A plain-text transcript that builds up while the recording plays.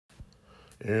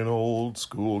In old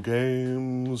school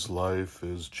games, life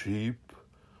is cheap.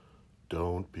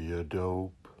 Don't be a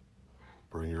dope.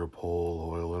 Bring your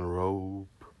pole, oil, and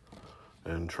rope.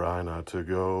 And try not to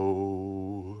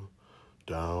go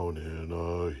down in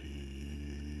a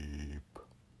heap.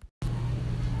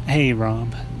 Hey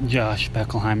Rob, Josh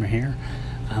Beckelheimer here.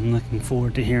 I'm looking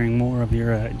forward to hearing more of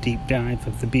your deep dive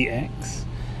of the BX.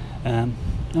 I'm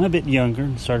a bit younger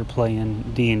and started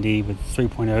playing D&D with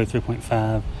 3.0,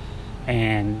 3.5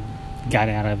 and got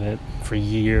out of it for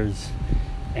years,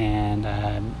 and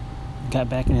got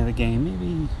back into the game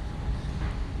maybe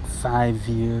 6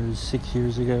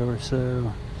 years ago or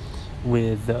so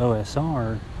with the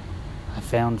OSR. I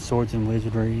found Swords and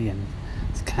Wizardry and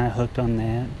was kind of hooked on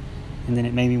that, and then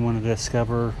it made me want to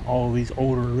discover all these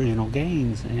older original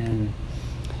games, and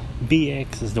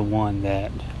BX is the one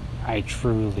that I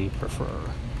truly prefer.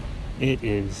 It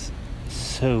is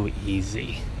so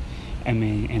easy. I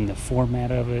mean, and the format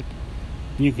of it,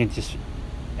 you can just,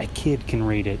 a kid can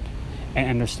read it and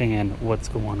understand what's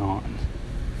going on.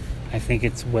 I think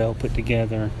it's well put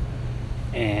together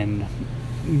and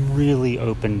really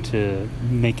open to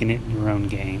making it your own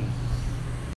game.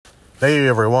 Hey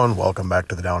everyone, welcome back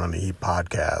to the Down in the Heap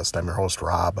podcast. I'm your host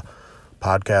Rob,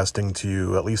 podcasting to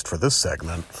you, at least for this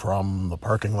segment, from the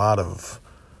parking lot of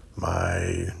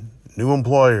my new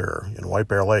employer in White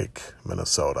Bear Lake,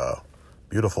 Minnesota.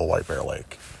 Beautiful White Bear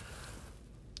Lake.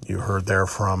 You heard there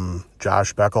from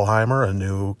Josh Beckelheimer, a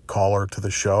new caller to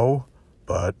the show,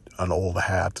 but an old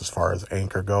hat as far as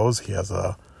Anchor goes. He has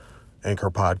a Anchor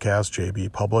podcast,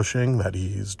 JB Publishing, that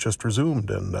he's just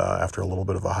resumed, and after a little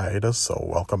bit of a hiatus. So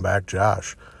welcome back,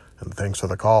 Josh, and thanks for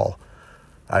the call.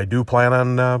 I do plan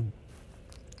on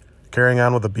carrying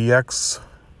on with the BX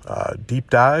deep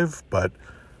dive, but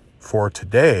for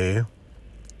today,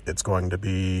 it's going to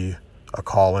be a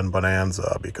call-in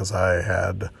bonanza because I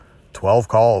had 12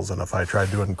 calls, and if I tried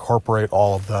to incorporate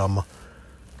all of them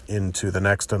into the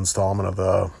next installment of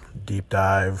the deep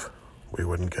dive, we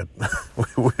wouldn't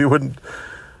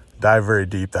dive very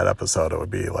deep that episode. It would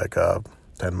be like a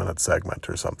 10-minute segment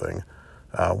or something,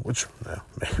 which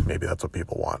maybe that's what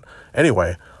people want.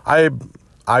 Anyway, I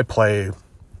play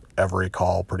every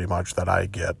call pretty much that I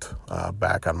get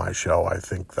back on my show. I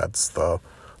think that's the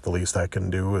least I can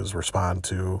do is respond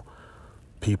to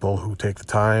people who take the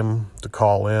time to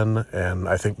call in, and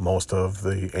I think most of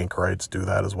the anchorites do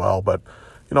that as well. But,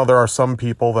 you know, there are some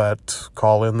people that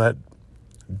call in that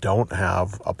don't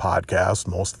have a podcast.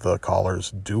 Most of the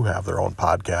callers do have their own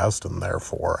podcast and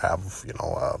therefore have, you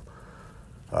know,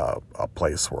 a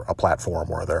platform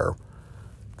where they're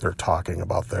talking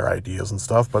about their ideas and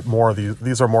stuff. But more of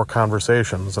these are more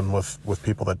conversations, and with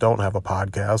people that don't have a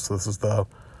podcast, this is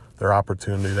their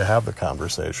opportunity to have the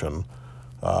conversation.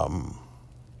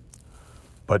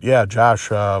 But yeah,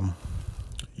 Josh,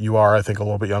 you are, I think, a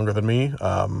little bit younger than me,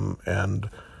 and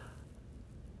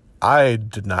I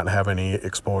did not have any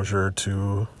exposure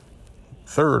to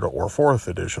 3rd or 4th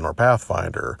edition or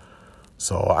Pathfinder,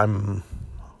 so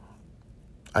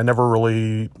I never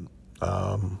really,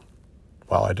 I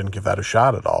didn't give that a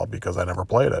shot at all because I never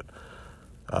played it.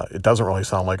 It doesn't really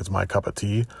sound like it's my cup of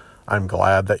tea. I'm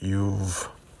glad that you've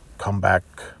come back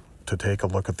to take a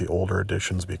look at the older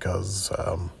editions because,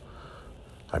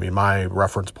 my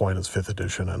reference point is 5th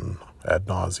edition, and ad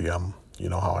nauseum, you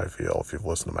know how I feel if you've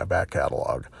listened to my back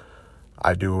catalog.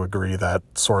 I do agree that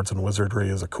Swords and Wizardry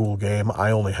is a cool game.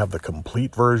 I only have the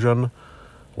complete version,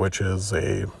 which is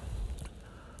I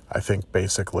think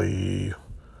basically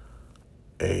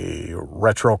a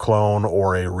retro clone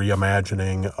or a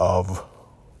reimagining of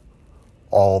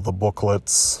all the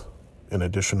booklets in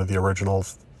addition to the original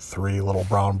 3 little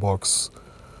brown books,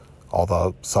 all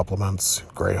the supplements,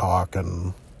 Greyhawk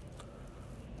and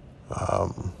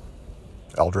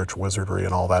Eldritch Wizardry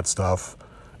and all that stuff,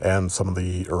 and some of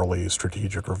the early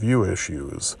strategic review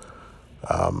issues.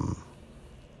 I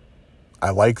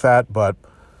like that, but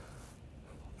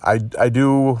I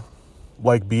do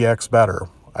like BX better.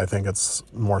 I think it's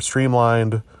more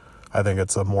streamlined. I think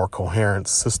it's a more coherent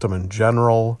system in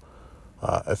general.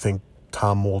 I think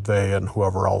Tom Moldvay and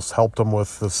whoever else helped him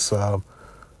with this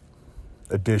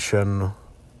edition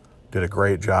did a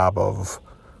great job of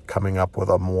coming up with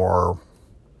a more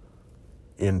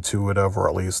intuitive, or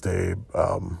at least a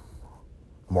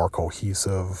more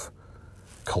cohesive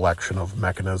collection of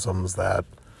mechanisms that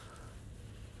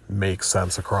make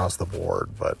sense across the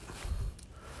board. But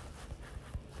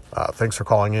thanks for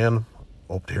calling in.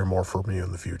 Hope to hear more from you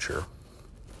in the future.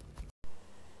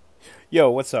 Yo,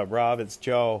 what's up, Rob? It's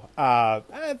Joe.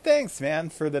 Thanks, man,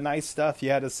 for the nice stuff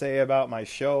you had to say about my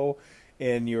show.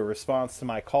 in your response to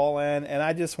my call-in, and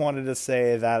I just wanted to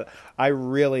say that I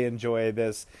really enjoy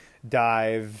this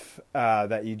dive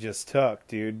that you just took,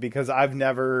 dude, because I've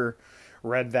never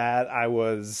read that. I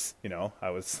was I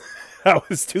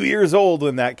was 2 years old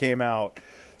when that came out,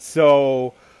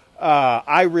 so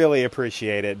I really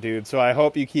appreciate it, dude. So I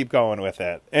hope you keep going with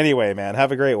it. Anyway, man,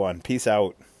 have a great one. Peace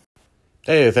out.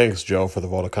 Hey, thanks, Joe, for the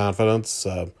vote of confidence.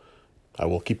 I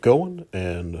will keep going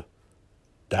and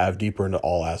dive deeper into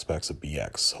all aspects of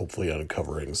BX, hopefully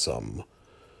uncovering some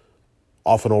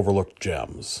often overlooked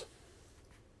gems.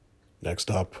 Next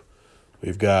up,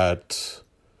 we've got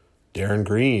Darren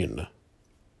Green,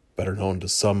 better known to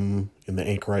some in the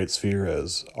Anchorite sphere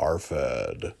as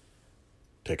Arfed.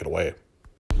 Take it away.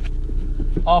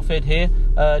 Arfed here,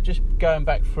 just going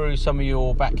back through some of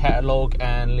your back catalogue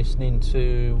and listening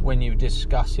to when you were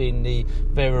discussing the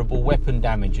variable weapon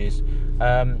damages.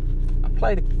 I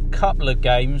played a couple of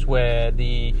games where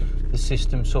the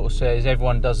system sort of says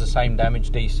everyone does the same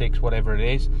damage, D6, whatever it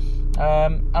is,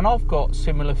 and I've got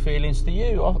similar feelings to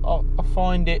you. I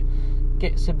find it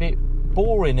gets a bit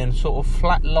boring and sort of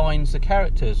flatlines the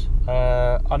characters.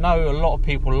 I know a lot of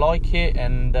people like it,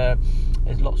 and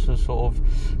there's lots of sort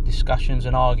of discussions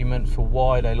and arguments for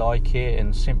why they like it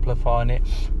and simplifying it,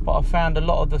 but I found a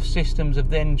lot of the systems have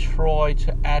then tried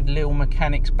to add little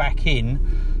mechanics back in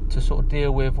to sort of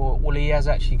deal with, well, he has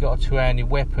actually got a two-handed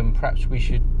weapon, perhaps we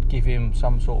should give him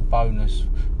some sort of bonus,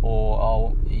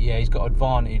 or he's got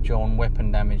advantage on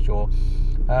weapon damage, or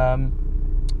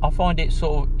I find it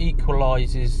sort of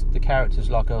equalises the characters,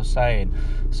 like I was saying,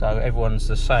 so everyone's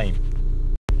the same.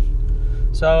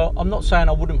 So I'm not saying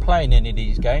I wouldn't play in any of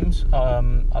these games.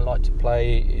 I like to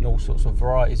play in all sorts of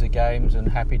varieties of games and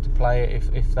happy to play it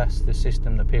if that's the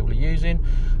system that people are using,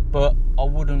 but I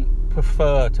wouldn't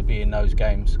prefer to be in those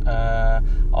games. I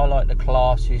like the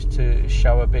classes to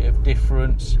show a bit of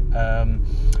difference. I'm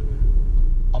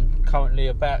currently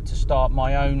about to start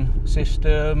my own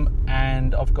system,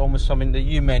 and I've gone with something that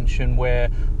you mentioned where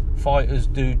fighters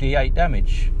do D8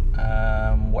 damage,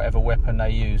 whatever weapon they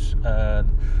use.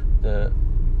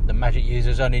 The magic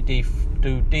users only do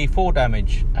D4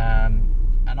 damage, and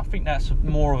I think that's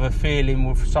more of a feeling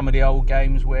with some of the old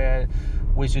games where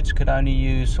wizards could only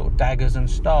use sort of daggers and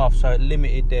staff, so it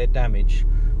limited their damage,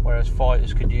 whereas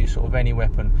fighters could use sort of any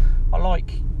weapon. I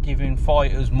like giving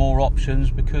fighters more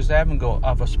options because they haven't got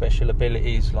other special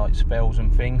abilities like spells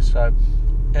and things, so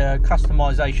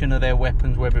customization of their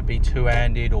weapons, whether it be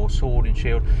two-handed or sword and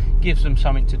shield, gives them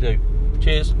something to do.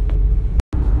 Cheers.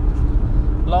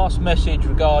 Last message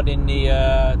regarding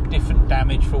the different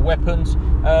damage for weapons.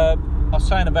 I was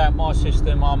saying about my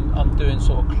system, I'm doing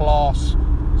sort of class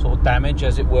sort of damage,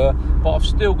 as it were, but I've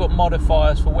still got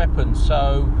modifiers for weapons.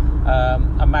 So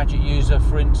a magic user,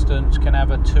 for instance, can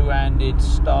have a two-handed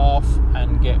staff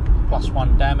and get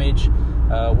 +1 damage,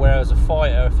 whereas a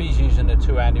fighter, if he's using a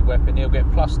two-handed weapon, he'll get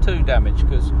 +2 damage,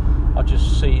 because I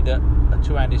just see that a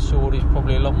two-handed sword is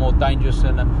probably a lot more dangerous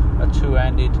than a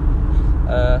two-handed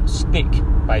stick,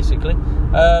 basically.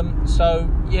 So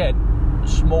yeah,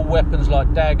 small weapons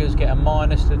like daggers get a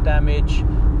minus to damage.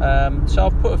 So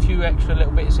I've put a few extra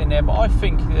little bits in there, but I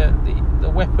think that the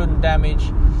weapon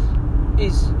damage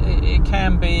it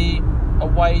can be a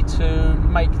way to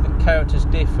make the characters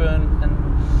different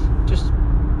and just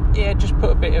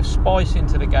put a bit of spice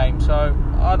into the game. So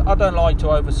I don't like to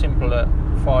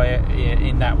oversimplify it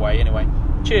in that way anyway.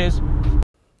 Cheers.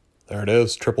 There it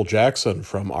is, Triple Jackson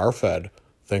from Arfed.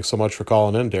 Thanks so much for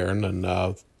calling in, Darren, and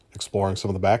exploring some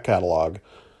of the back catalog.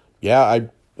 Yeah,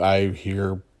 I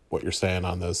hear what you're saying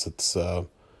on this. It's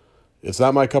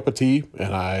not my cup of tea,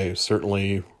 and I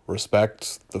certainly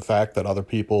respect the fact that other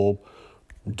people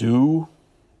do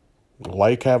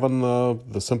like having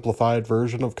the simplified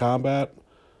version of combat.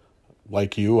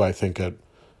 Like you, I think it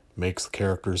makes the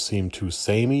characters seem too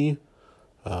samey.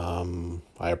 I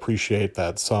appreciate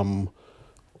that some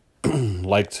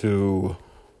like to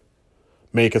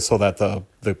make it so that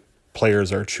the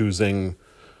players are choosing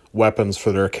weapons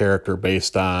for their character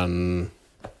based on,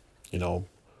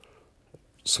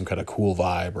 some kind of cool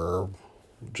vibe or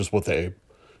just what they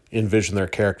envision their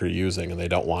character using, and they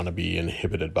don't want to be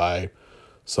inhibited by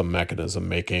some mechanism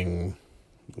making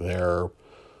their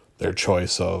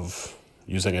choice of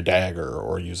using a dagger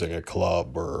or using a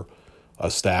club or a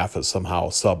staff as somehow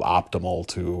suboptimal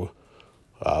to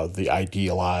the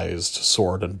idealized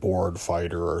sword and board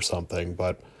fighter or something.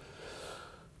 But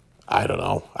I don't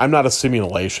know. I'm not a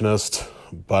simulationist,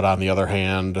 but on the other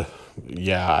hand,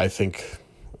 yeah, I think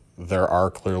there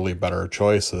are clearly better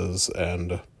choices,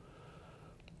 and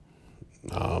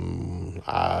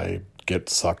I get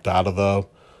sucked out of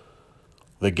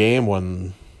the game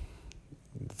when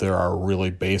there are really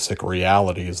basic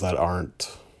realities that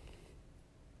aren't,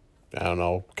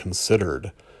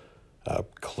 considered.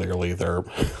 Clearly, there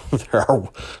are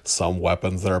some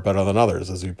weapons that are better than others.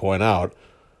 As you point out,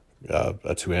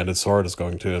 a two-handed sword is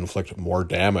going to inflict more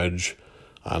damage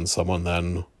on someone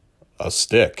than a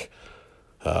stick,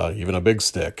 even a big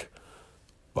stick.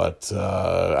 But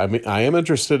I am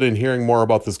interested in hearing more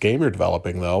about this game you're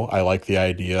developing, though. I like the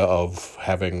idea of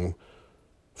having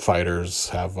fighters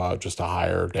have just a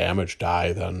higher damage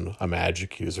die than a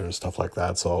magic user and stuff like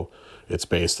that. So it's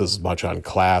based as much on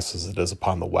class as it is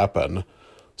upon the weapon.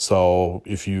 So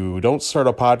if you don't start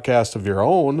a podcast of your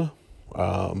own,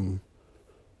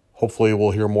 hopefully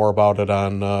we'll hear more about it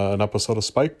on an episode of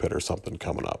Spike Pit or something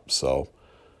coming up. So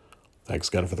thanks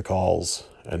again for the calls.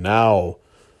 And now,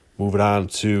 moving on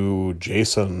to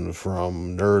Jason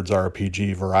from Nerds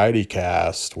RPG Variety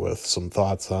Cast with some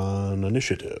thoughts on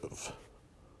Initiative.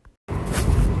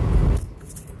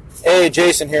 Hey,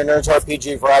 Jason here, Nerds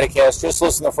RPG Variety Cast. Just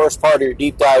listen to the first part of your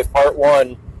deep dive, part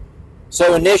 1.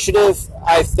 So Initiative,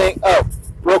 I think,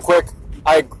 real quick,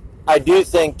 I do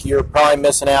think you're probably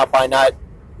missing out by not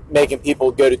making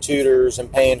people go to tutors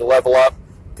and paying to level up.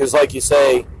 Because like you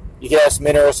say, you can have some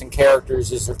interesting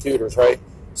characters as their tutors, right?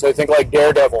 So think like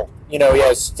Daredevil, he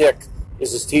has Stick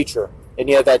as his teacher. And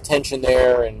you have that tension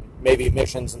there and maybe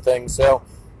missions and things. So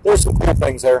there's some cool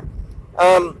things there.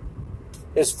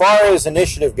 As far as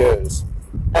Initiative goes,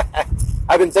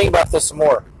 I've been thinking about this some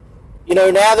more.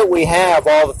 Now that we have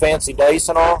all the fancy dice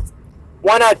and all,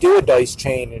 why not do a dice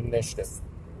chain in Initiative?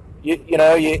 You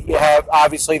have,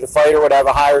 obviously, the fighter would have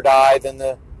a higher die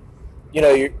than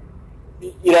you'd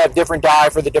have different die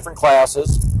for the different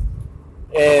classes.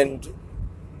 And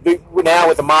now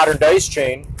with a modern dice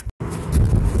chain,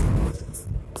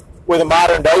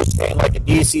 like a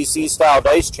DCC style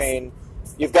dice chain,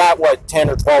 you've got, 10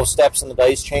 or 12 steps in the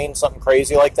dice chain, something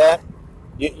crazy like that.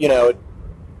 You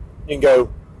can go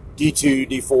D2,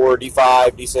 D4,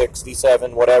 D5, D6,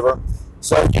 D7, whatever.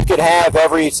 So you could have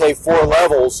every, say, 4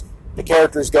 levels, the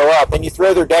characters go up, and you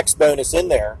throw their dex bonus in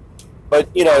there. But,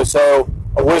 so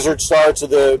a wizard starts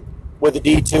with a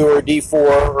D2 or a D4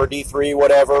 or D3,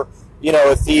 whatever.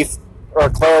 A thief or a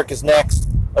cleric is next.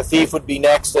 A thief would be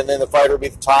next, and then the fighter would be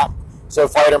the top. So a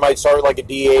fighter might start like a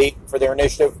D8 for their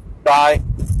initiative die,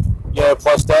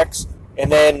 plus dex.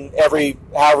 And then every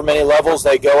however many levels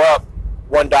they go up,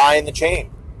 1 die in the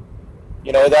chain.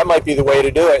 That might be the way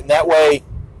to do it. And that way,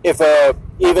 if a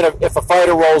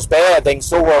fighter rolls bad, they can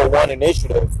still roll 1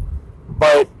 initiative.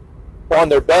 But on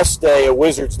their best day, a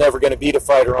wizard's never going to beat a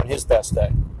fighter on his best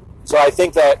day. So I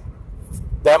think that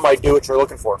might do what you're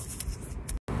looking for.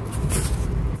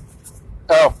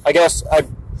 Oh, I guess I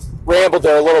rambled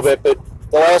there a little bit, but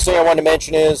the last thing I wanted to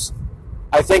mention is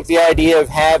I think the idea of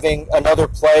having another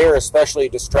player, especially a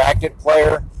distracted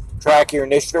player, track your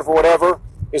initiative or whatever,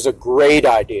 is a great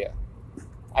idea.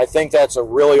 I think that's a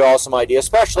really awesome idea,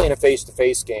 especially in a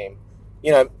face-to-face game.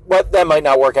 That might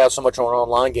not work out so much on an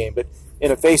online game, but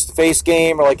in a face-to-face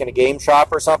game or like in a game shop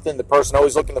or something, the person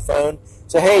always looking at the phone,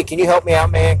 say, hey, can you help me out,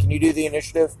 man? Can you do the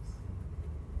initiative?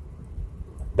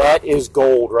 That is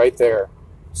gold right there.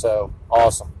 So,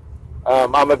 awesome.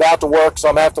 I'm about to work, so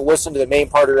I'm going to have to listen to the main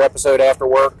part of your episode after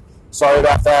work. Sorry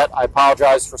about that. I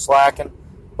apologize for slacking,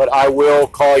 but I will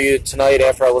call you tonight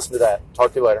after I listen to that.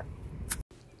 Talk to you later.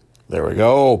 There we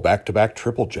go. Back-to-back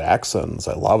triple Jacksons.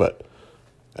 I love it.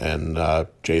 And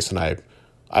Jason, I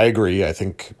agree. I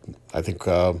think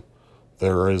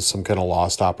there is some kind of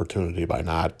lost opportunity by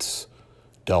not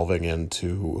delving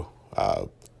into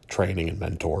training and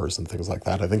mentors and things like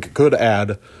that. I think it could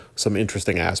add some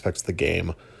interesting aspects to the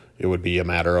game. It would be a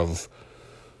matter of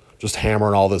just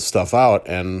hammering all this stuff out.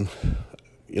 And,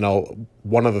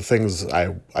 one of the things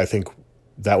I think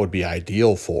that would be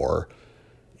ideal for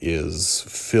is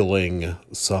filling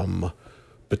some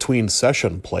between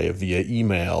session play via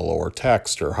email or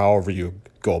text or however you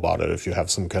go about it. If you have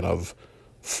some kind of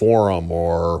forum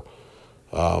or,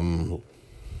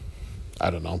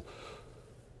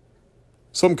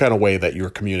 some kind of way that you're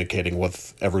communicating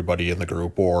with everybody in the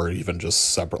group or even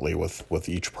just separately with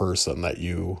each person, that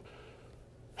you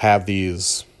have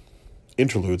these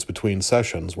interludes between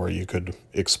sessions where you could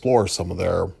explore some of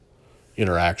their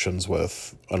interactions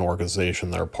with an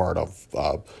organization they're part of.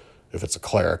 If it's a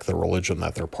cleric, the religion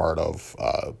that they're part of,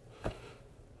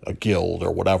 a guild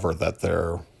or whatever that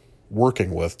they're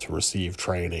working with to receive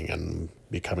training and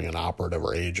becoming an operative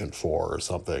or agent for or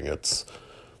something. There's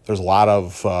a lot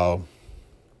of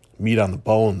meat on the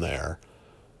bone there.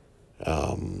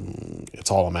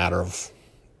 It's all a matter of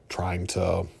trying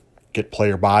to get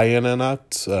player buy-in in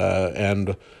it,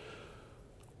 and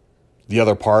The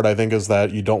other part, I think, is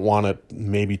that you don't want it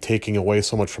maybe taking away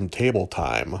so much from table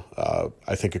time.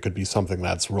 I think it could be something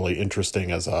that's really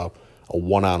interesting as a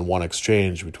one-on-one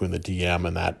exchange between the DM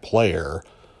and that player,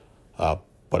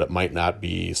 but it might not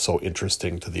be so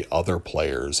interesting to the other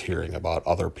players hearing about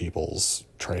other people's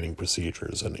training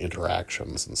procedures and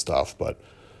interactions and stuff. But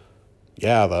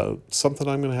yeah, something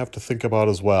I'm going to have to think about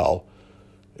as well.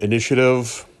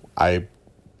 Initiative, I'm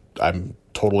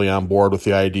totally on board with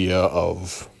the idea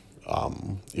of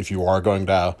if you are going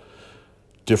to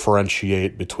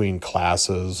differentiate between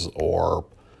classes or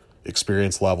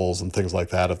experience levels and things like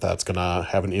that, if that's going to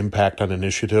have an impact on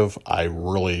initiative, I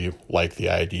really like the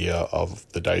idea of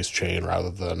the dice chain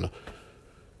rather than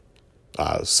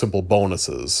simple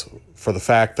bonuses. For the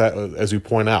fact that, as you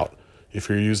point out, if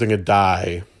you're using a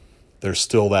die, there's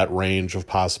still that range of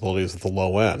possibilities at the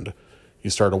low end. You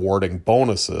start awarding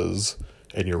bonuses,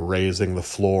 and you're raising the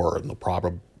floor and the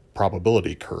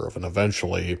probability curve, and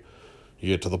eventually you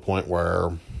get to the point where,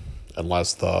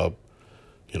 unless the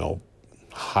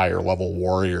higher level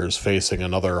warrior is facing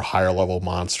another higher level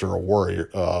monster or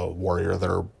warrior,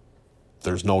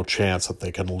 there's no chance that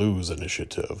they can lose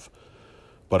initiative.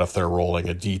 But if they're rolling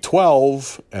a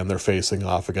d12 and they're facing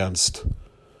off against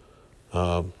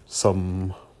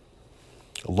some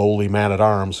lowly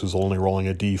man-at-arms who's only rolling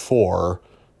a d4,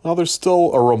 well, there's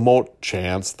still a remote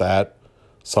chance that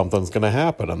something's going to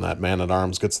happen and that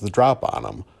man-at-arms gets the drop on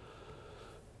them.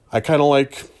 I kind of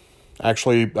like...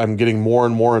 Actually, I'm getting more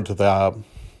and more into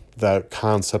the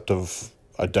concept of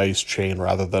a dice chain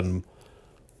rather than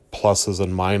pluses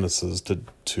and minuses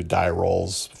to die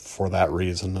rolls for that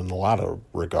reason in a lot of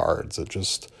regards. It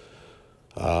just...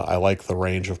 I like the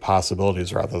range of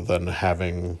possibilities rather than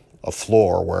having a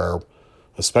floor where...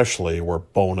 especially where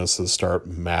bonuses start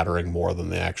mattering more than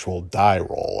the actual die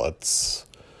roll.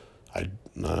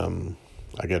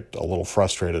 I get a little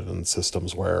frustrated in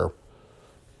systems where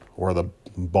the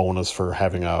bonus for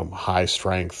having a high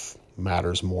strength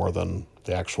matters more than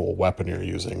the actual weapon you're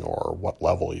using or what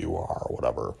level you are or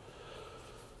whatever.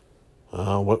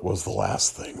 What was the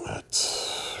last thing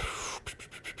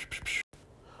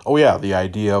Oh yeah, the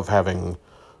idea of having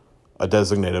a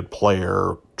designated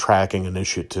player tracking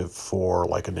initiative for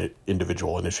like an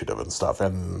individual initiative and stuff,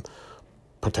 and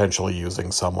potentially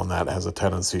using someone that has a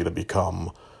tendency to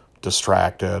become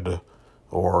distracted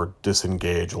or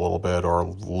disengage a little bit or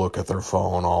look at their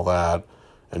phone, all that,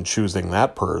 and choosing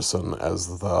that person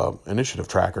as the initiative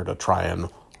tracker to try and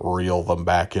reel them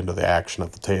back into the action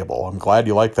at the table. I'm glad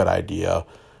you like that idea,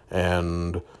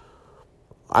 and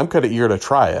I'm kind of eager to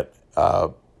try it.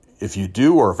 If you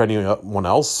do, or if anyone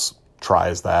else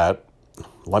tries that,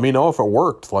 let me know if it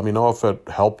worked. Let me know if it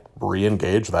helped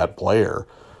re-engage that player.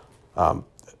 I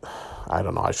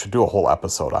don't know. I should do a whole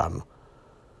episode on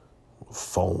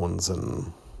phones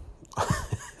and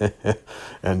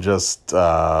and just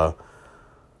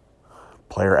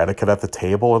player etiquette at the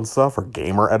table and stuff, or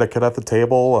gamer etiquette at the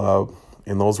table.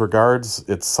 In those regards,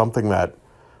 it's something that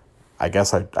I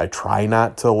guess I try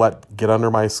not to let get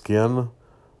under my skin.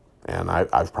 And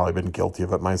I've probably been guilty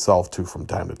of it myself, too, from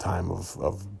time to time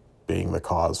of being the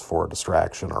cause for a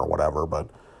distraction or whatever. But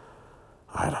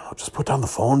I don't know. Just put down the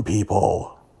phone,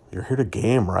 people. You're here to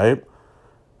game, right?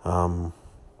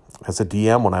 As a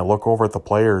DM, when I look over at the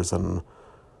players and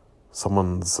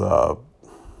someone's,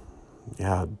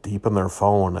 deep in their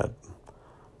phone,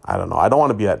 I don't know. I don't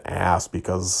want to be an ass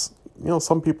because,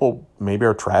 some people maybe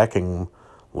are tracking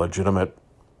legitimate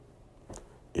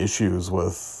issues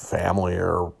with family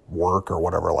or work or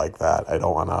whatever like that. I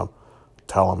don't want to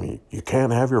tell them you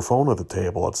can't have your phone at the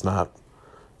table. It's not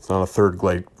a third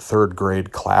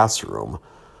grade classroom.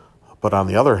 But on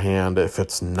the other hand, if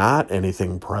it's not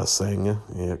anything pressing,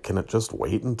 can it just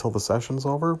wait until the session's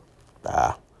over?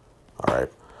 All right.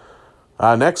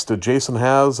 Next, Jason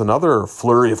has another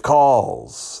flurry of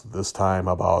calls, this time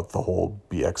about the whole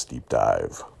BX deep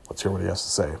dive. Let's hear what he has to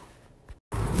say.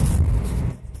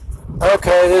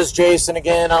 Okay, this is Jason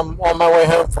again. I'm on my way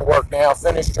home from work now.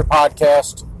 Finished your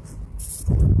podcast,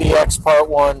 BX Part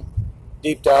 1,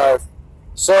 Deep Dive.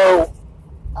 So,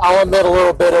 I'll admit a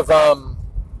little bit of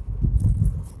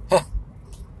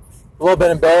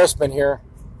embarrassment here.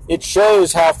 It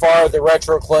shows how far the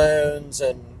retro clones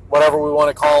and whatever we want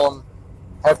to call them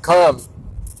have come.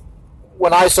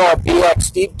 When I saw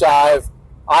BX Deep Dive,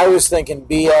 I was thinking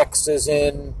BX as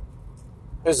in...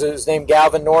 is his name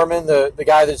Galvin Norman, the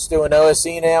guy that's doing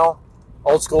OSE now,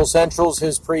 Old School Essentials?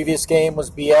 His previous game was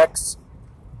BX.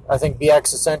 I think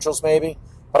BX Essentials maybe.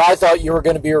 But I thought you were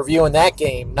going to be reviewing that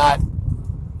game, not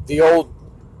the old,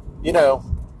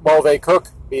 Mulvey Cook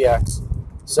BX.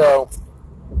 So,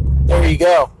 there you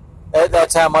go.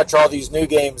 That's how much all these new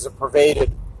games have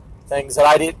pervaded things that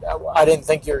I didn't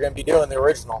think you were going to be doing the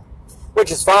original,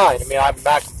 which is fine. I mean, I'm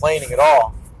not complaining at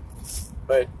all.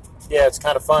 But yeah, it's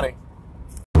kind of funny.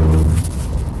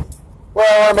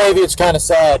 Well, or maybe it's kind of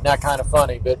sad, not kind of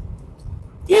funny. But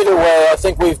either way, I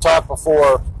think we've talked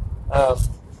before.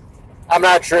 I'm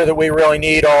not sure that we really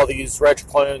need all these retro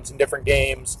clones and different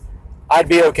games. I'd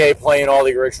be okay playing all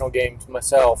the original games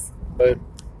myself, but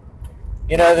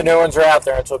you know, the new ones are out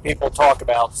there. That's what people talk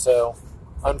about. So,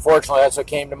 unfortunately, that's what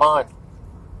came to mind.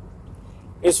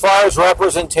 As far as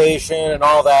representation and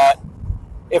all that,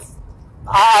 if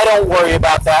I don't worry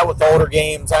about that with older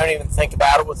games. I don't even think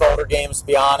about it with older games, to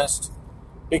be honest,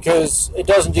 because it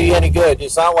doesn't do you any good.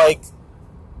 It's not like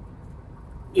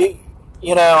you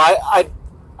know.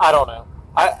 I don't know.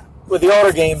 With the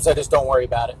older games, I just don't worry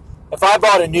about it. If I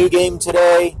bought a new game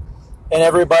today and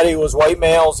everybody was white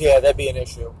males, yeah, that'd be an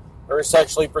issue. Or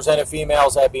sexually presented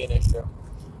females, that'd be an issue.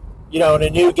 You know, in a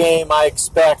new game, I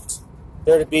expect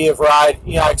there to be a variety.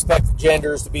 You know, I expect the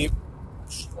genders to be,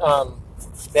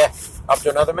 up to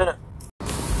another minute.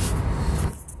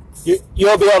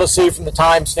 You'll be able to see from the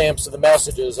timestamps of the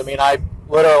messages. I mean, I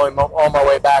literally am on my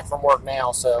way back from work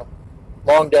now, so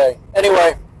long day.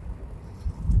 Anyway,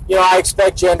 you know, I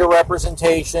expect gender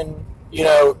representation, you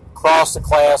know, across the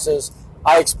classes.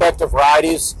 I expect a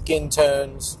variety of skin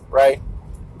tones, right?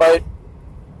 But,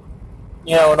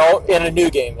 you know, in a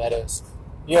new game, that is.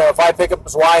 You know, if I pick up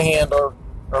Zweihander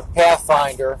or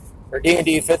Pathfinder or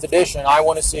D&D 5th Edition, I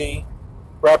want to see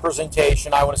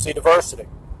representation. I want to see diversity.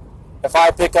 If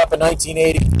I pick up a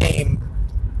 1980 game,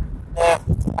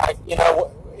 you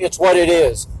know, it's what it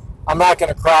is. I'm not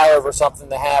going to cry over something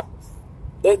that happened.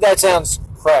 That sounds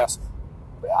crass.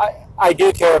 I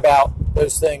do care about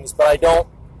those things, but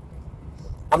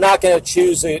I'm not going to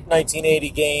choose a 1980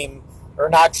 game or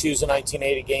not choose a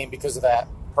 1980 game because of that,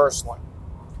 personally.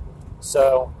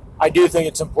 So I do think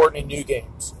it's important in new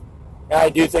games. And I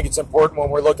do think it's important when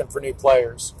we're looking for new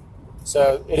players.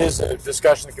 So it is a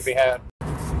discussion that could be had.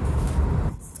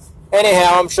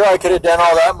 Anyhow, I'm sure I could have done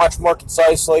all that much more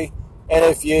concisely. And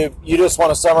if you just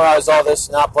want to summarize all this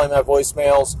and not play my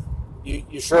voicemails,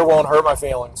 you sure won't hurt my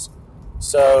feelings.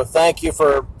 So thank you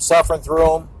for suffering through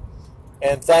them.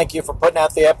 And thank you for putting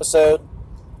out the episode.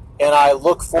 And I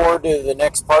look forward to the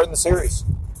next part in the series.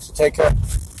 So take care.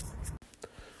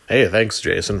 Hey, thanks,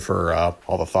 Jason, for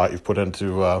all the thought you've put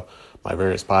into my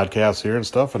various podcasts here and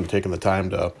stuff, and taking the time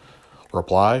to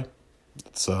reply.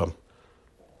 It's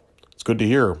good to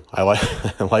hear. I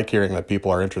like hearing that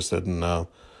people are interested in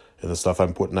the stuff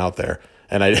I'm putting out there,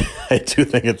 and I do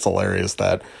think it's hilarious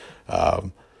that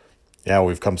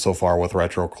we've come so far with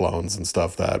retro clones and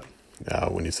stuff that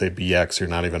when you say BX, you're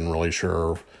not even really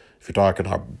sure if you're talking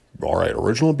all right,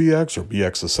 original BX or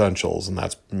BX Essentials, and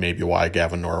that's maybe why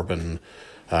Gavin Norman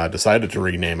decided to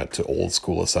rename it to Old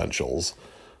School Essentials.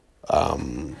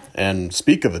 And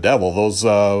speak of the devil, those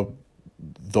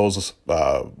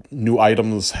new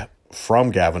items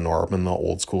from Gavin Norman, the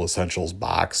Old School Essentials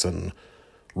box and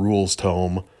rules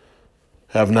tome,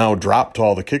 have now dropped to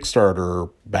all the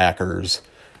Kickstarter backers,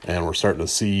 and we're starting to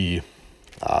see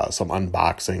some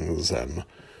unboxings and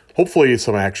hopefully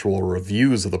some actual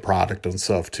reviews of the product and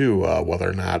stuff too, whether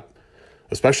or not,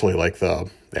 especially like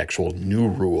the actual new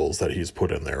rules that he's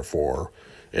put in there for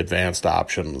advanced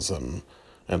options and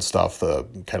stuff, the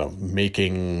kind of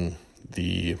making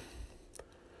the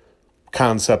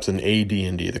concepts in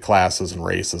AD&D, the classes and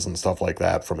races and stuff like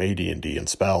that from AD&D and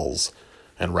spells,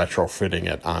 and retrofitting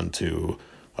it onto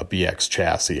a BX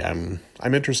chassis. I'm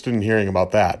interested in hearing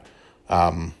about that.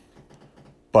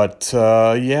 But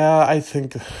I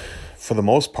think for the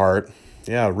most part,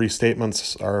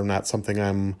 restatements are not something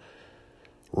I'm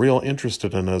real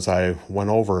interested in, as I went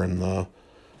over in the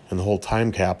whole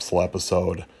time capsule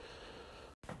episode.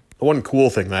 The one cool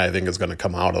thing that I think is going to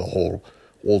come out of the whole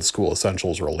Old School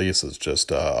Essentials release is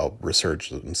just a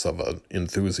resurgence of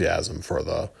enthusiasm for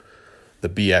the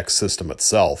BX system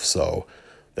itself. So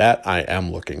that I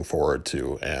am looking forward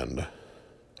to, and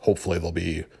hopefully there'll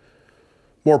be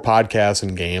more podcasts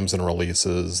and games and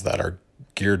releases that are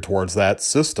geared towards that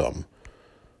system.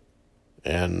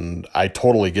 And I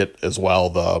totally get as well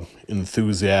the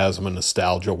enthusiasm and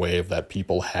nostalgia wave that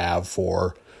people have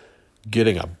for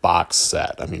getting a box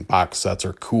set. I mean, box sets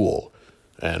are cool,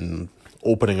 and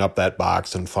opening up that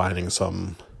box and finding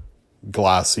some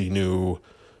glossy new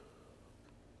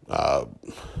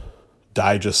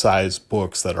digest-sized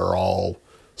books that are all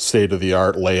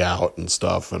state-of-the-art layout and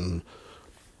stuff, and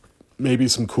maybe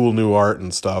some cool new art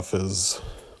and stuff is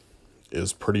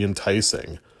pretty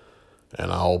enticing.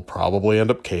 And I'll probably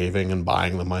end up caving and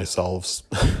buying them myself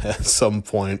at some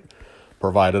point.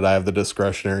 provided I have the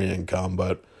discretionary income.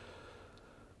 But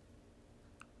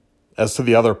as to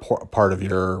the other part of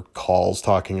your calls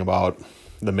talking about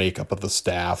the makeup of the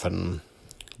staff and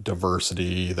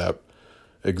diversity that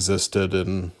existed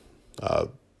in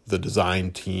the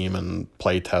design team and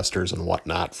play testers and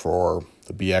whatnot for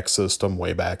the BX system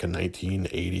way back in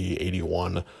 1980,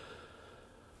 81,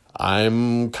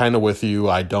 I'm kind of with you.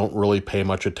 I don't really pay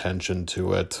much attention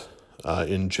to it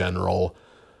in general.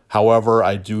 However,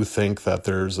 I do think that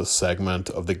there's a segment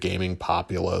of the gaming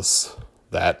populace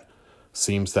that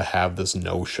seems to have this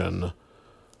notion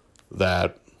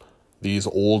that these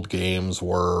old games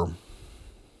were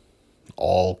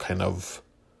all kind of,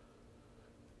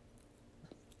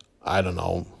 I don't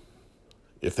know,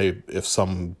 if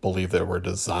some believe they were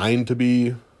designed to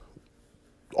be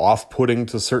off-putting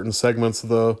to certain segments of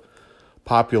the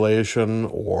population,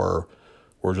 or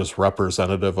were just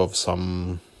representative of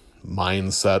some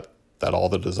mindset that all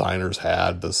the designers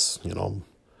had, this,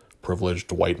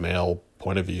 privileged white male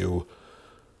point of view.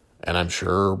 And I'm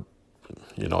sure,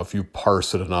 if you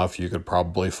parse it enough, you could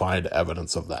probably find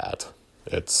evidence of that.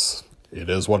 It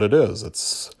is what it is.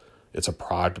 It's a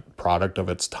product of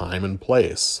its time and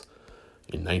place.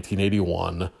 In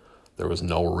 1981, there was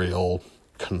no real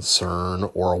concern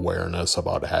or awareness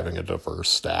about having a diverse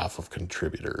staff of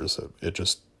contributors. It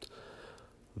just,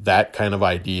 that kind of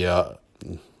idea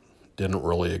didn't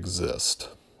really exist.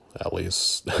 At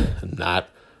least not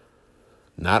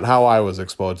how I was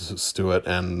exposed to it.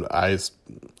 And I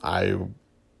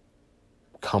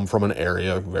come from an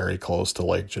area very close to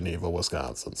Lake Geneva,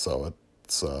 Wisconsin. So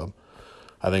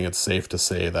I think it's safe to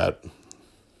say that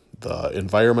the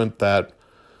environment that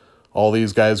all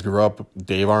these guys grew up,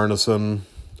 Dave Arneson,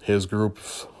 his group,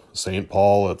 St.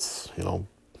 Paul, it's,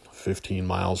 15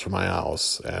 miles from my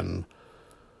house. And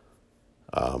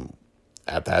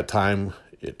at that time,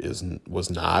 was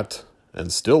not,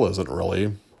 and still isn't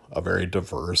really, a very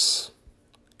diverse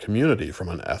community from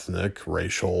an ethnic,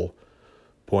 racial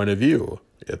point of view.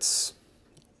 It's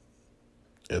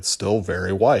still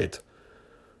very white.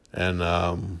 And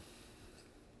I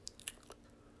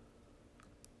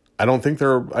don't think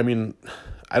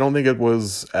it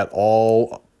was at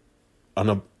all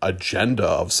an agenda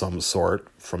of some sort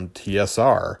from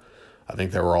TSR. I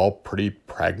think they were all pretty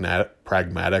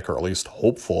pragmatic, or at least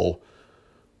hopeful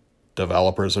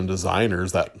developers and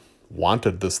designers that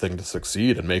wanted this thing to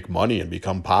succeed and make money and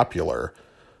become popular.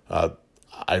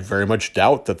 I very much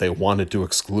doubt that they wanted to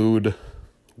exclude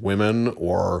women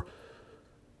or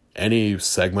any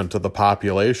segment of the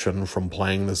population from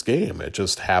playing this game. It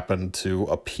just happened to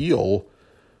appeal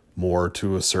more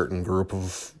to a certain group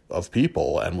of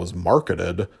people and was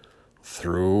marketed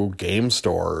through game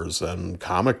stores and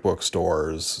comic book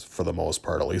stores for the most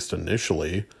part, at least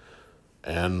initially.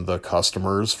 And the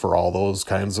customers for all those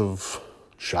kinds of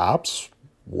shops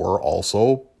were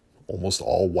also almost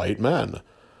all white men.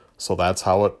 So that's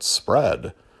how it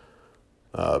spread.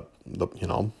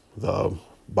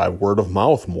 By word of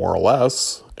mouth, more or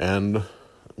less. And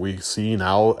we see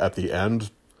now at the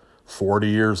end, 40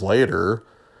 years later,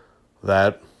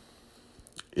 that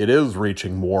it is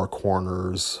reaching more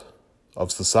corners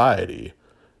of society,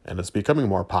 and it's becoming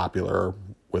more popular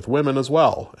with women as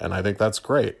well. And I think that's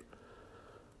great.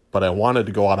 But I wanted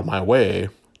to go out of my way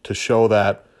to show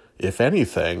that, if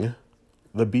anything,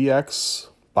 the BX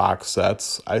box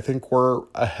sets, I think, were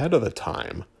ahead of the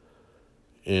time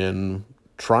in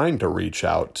trying to reach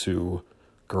out to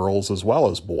girls as well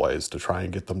as boys to try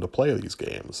and get them to play these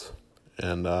games.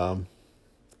 And I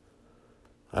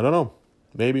don't know,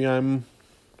 maybe I'm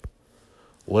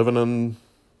living in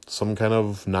some kind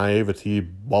of naivety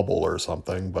bubble or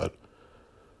something, but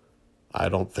I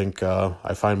don't think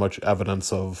I find much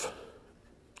evidence of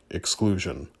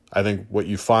exclusion. I think what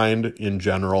you find in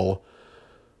general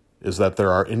is that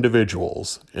there are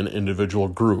individuals in individual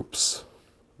groups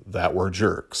that were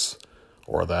jerks,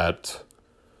 or that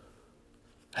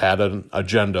had an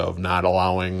agenda of not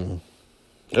allowing,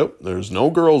 there's no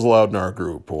girls allowed in our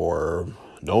group, or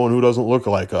no one who doesn't look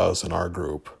like us in our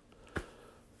group.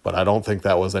 But I don't think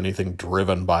that was anything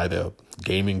driven by the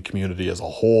gaming community as a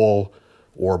whole,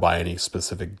 or by any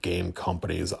specific game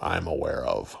companies I'm aware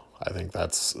of. I think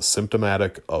that's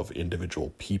symptomatic of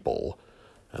individual people,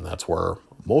 and that's where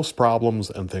most problems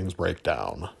and things break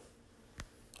down.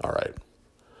 All right.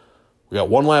 We got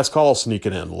one last call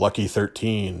sneaking in. Lucky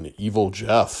 13, Evil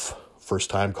Jeff,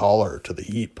 first-time caller to the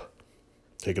heap.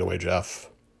 Take it away, Jeff.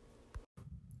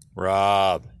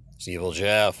 Rob, it's Evil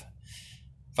Jeff.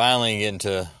 Finally getting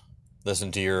to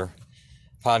listen to your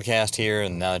podcast here,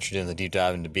 and now that you're doing the deep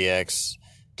dive into BX,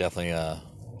 definitely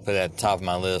put that at the top of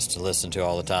my list to listen to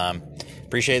all the time.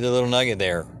 Appreciate the little nugget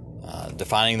there.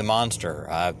 defining the monster.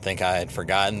 I think I had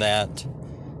forgotten that.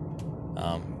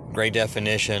 Great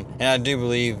definition, and I do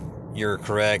believe you're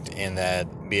correct in that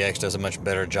BX does a much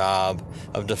better job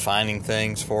of defining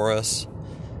things for us.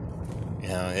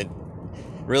 It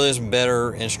really is a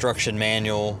better instruction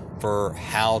manual for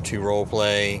how to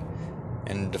roleplay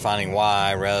and defining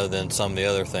why, rather than some of the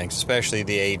other things, especially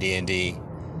the AD&D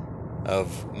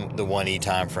of the 1E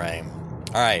time frame.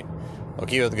 All right, well,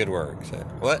 keep up the good work. So,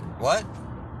 what?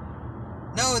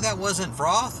 No, that wasn't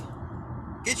Froth.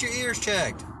 Get your ears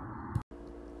checked.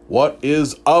 What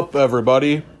is up,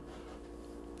 everybody?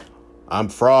 I'm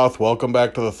Froth. Welcome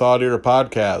back to the Thought Eater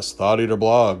Podcast, Thought Eater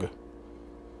blog.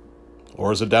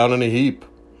 Or is it down in a heap?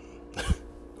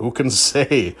 Who can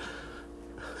say?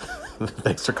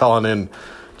 Thanks for calling in,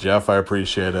 Jeff. I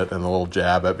appreciate it, and a little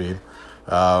jab at me.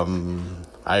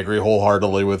 I agree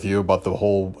wholeheartedly with you about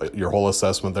your whole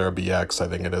assessment there of BX. I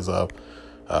think it is a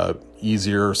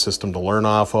easier system to learn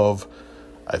off of.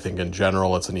 I think in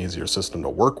general it's an easier system to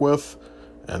work with.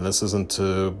 And this isn't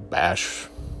to bash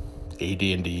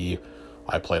AD&D.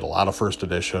 I played a lot of first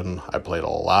edition. I played a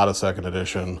lot of second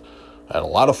edition. I had a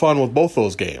lot of fun with both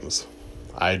those games.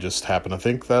 I just happen to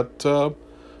think that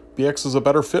BX is a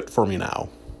better fit for me now.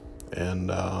 And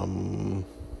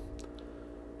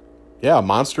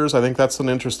monsters, I think that's an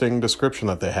interesting description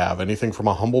that they have. Anything from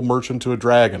a humble merchant to a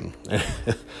dragon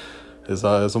is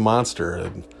a monster.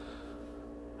 And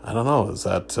I don't know, is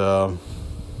that...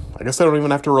 I guess they don't even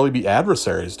have to really be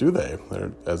adversaries, do they?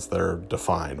 As they're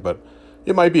defined. But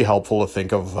it might be helpful to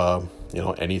think of,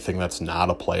 anything that's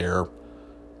not a player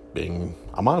being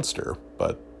a monster.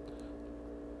 But,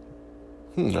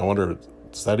 I wonder,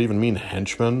 does that even mean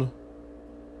henchmen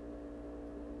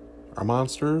are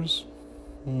monsters?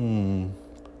 Better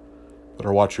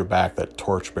watch your back, that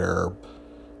torchbearer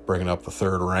bringing up the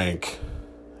third rank.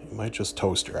 You might just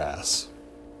toast your ass.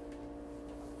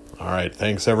 All right,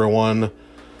 thanks, everyone,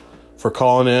 for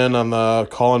calling in on the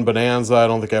call-in bonanza. I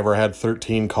don't think I ever had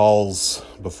 13 calls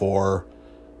before.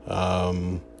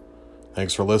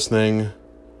 Thanks for listening.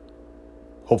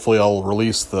 Hopefully I'll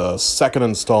release the second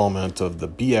installment of the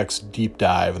BX Deep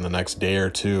Dive in the next day or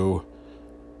two.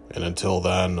 And until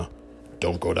then,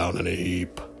 don't go down in a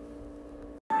heap.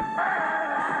 Area,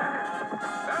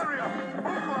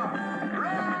 Hoopla,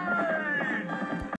 Red.